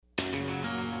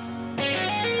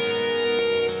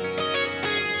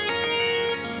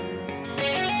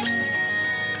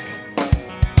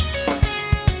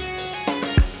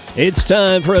It's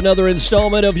time for another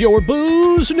installment of your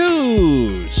Booze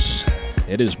News.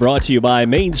 It is brought to you by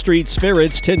Main Street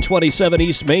Spirits, 1027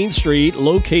 East Main Street,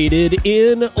 located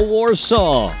in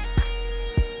Warsaw.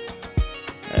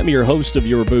 I'm your host of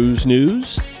your Booze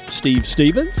News, Steve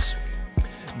Stevens.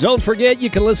 Don't forget, you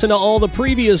can listen to all the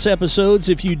previous episodes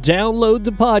if you download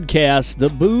the podcast, The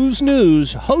Booze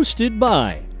News, hosted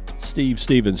by Steve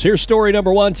Stevens. Here's story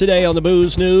number one today on the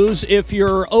Booze News. If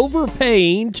you're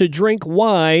overpaying to drink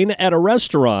wine at a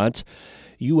restaurant,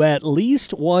 you at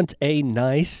least want a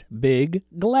nice big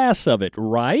glass of it,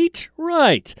 right?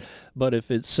 Right. But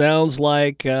it sounds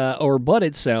like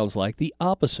the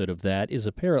opposite of that is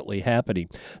apparently happening.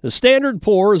 The standard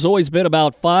pour has always been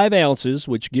about 5 ounces,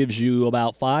 which gives you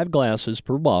about 5 glasses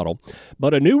per bottle.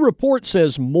 But a new report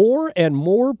says more and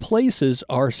more places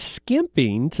are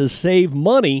skimping to save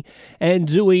money and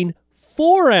doing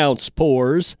 4-ounce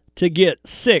pours to get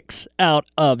 6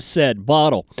 out of said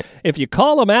bottle. If you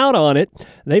call them out on it,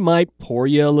 they might pour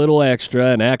you a little extra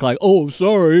and act like, oh,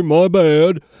 sorry, my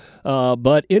bad.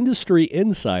 But industry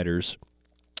insiders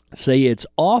say it's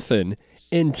often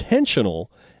intentional,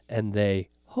 and they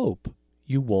hope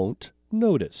you won't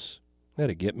notice.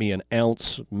 That'd get me an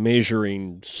ounce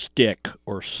measuring stick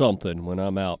or something when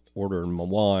I'm out ordering my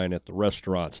wine at the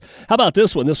restaurants. How about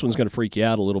this one? This one's going to freak you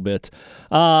out a little bit.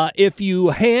 If you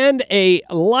hand a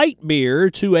light beer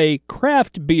to a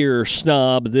craft beer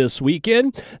snob this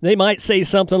weekend, they might say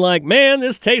something like, man,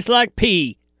 this tastes like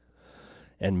pee.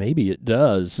 And maybe it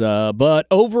does. But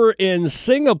over in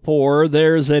Singapore,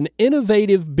 there's an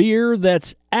innovative beer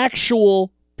that's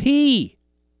actual pee.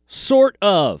 Sort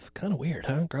of. Kind of weird,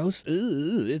 huh? Gross.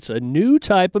 Ugh. It's a new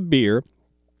type of beer.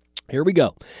 Here we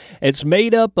go. It's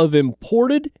made up of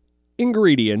imported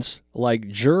ingredients like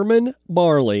German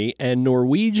barley and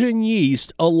Norwegian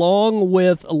yeast, along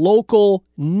with local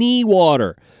knee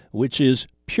water, which is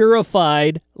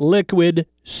purified liquid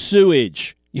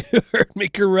sewage. You heard me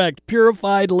correct.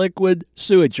 Purified liquid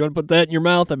sewage. You want to put that in your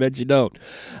mouth? I bet you don't.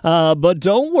 But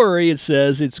don't worry, it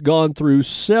says it's gone through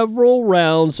several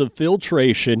rounds of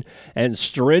filtration and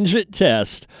stringent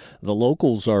tests. The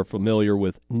locals are familiar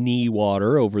with knee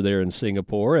water over there in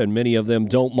Singapore, and many of them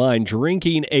don't mind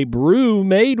drinking a brew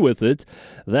made with it.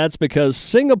 That's because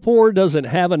Singapore doesn't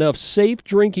have enough safe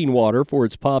drinking water for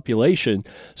its population,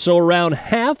 so around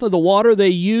half of the water they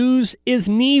use is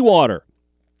knee water,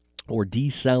 or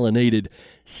desalinated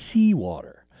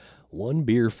seawater. One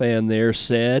beer fan there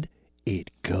said,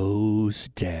 it goes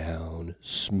down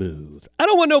smooth. I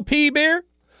don't want no pee beer.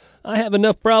 I have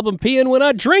enough problem peeing when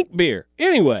I drink beer.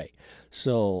 Anyway,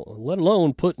 so let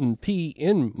alone putting pee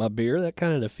in my beer, that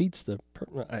kind of defeats the...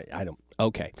 I don't...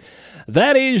 Okay.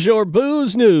 That is your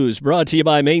Booze News, brought to you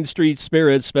by Main Street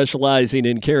Spirits, specializing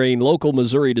in carrying local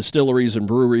Missouri distilleries and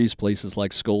breweries, places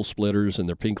like Skull Splitters and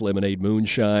their Pink Lemonade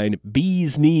Moonshine,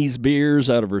 Bee's Knees beers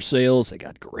out of Versailles. They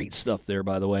got great stuff there,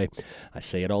 by the way. I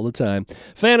say it all the time.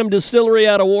 Phantom Distillery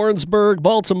out of Warrensburg,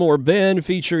 Baltimore Bend,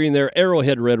 featuring their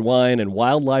Arrowhead Red Wine, and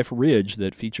Wildlife Ridge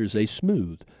that features a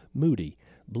smooth, moody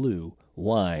blue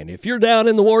wine. If you're down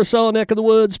in the Warsaw neck of the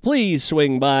woods, please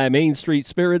swing by Main Street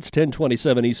Spirits,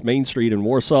 1027 East Main Street in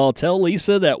Warsaw. Tell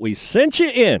Lisa that we sent you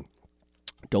in.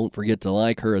 Don't forget to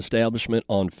like her establishment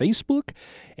on Facebook,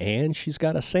 and she's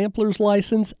got a sampler's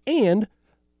license and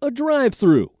a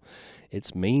drive-through.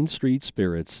 It's Main Street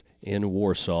Spirits in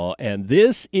Warsaw, and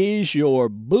this is your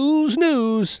Booze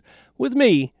News with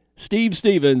me, Steve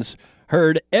Stevens.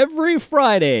 Heard every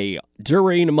Friday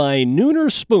during my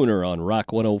Nooner Spooner on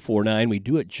Rock 104.9. We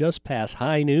do it just past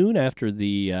high noon after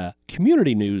the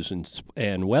community news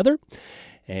and weather.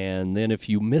 And then if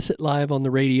you miss it live on the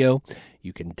radio,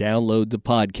 you can download the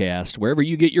podcast. Wherever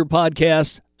you get your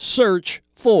podcast, search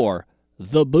for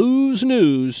The Booze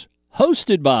News,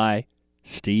 hosted by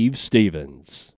Steve Stevens.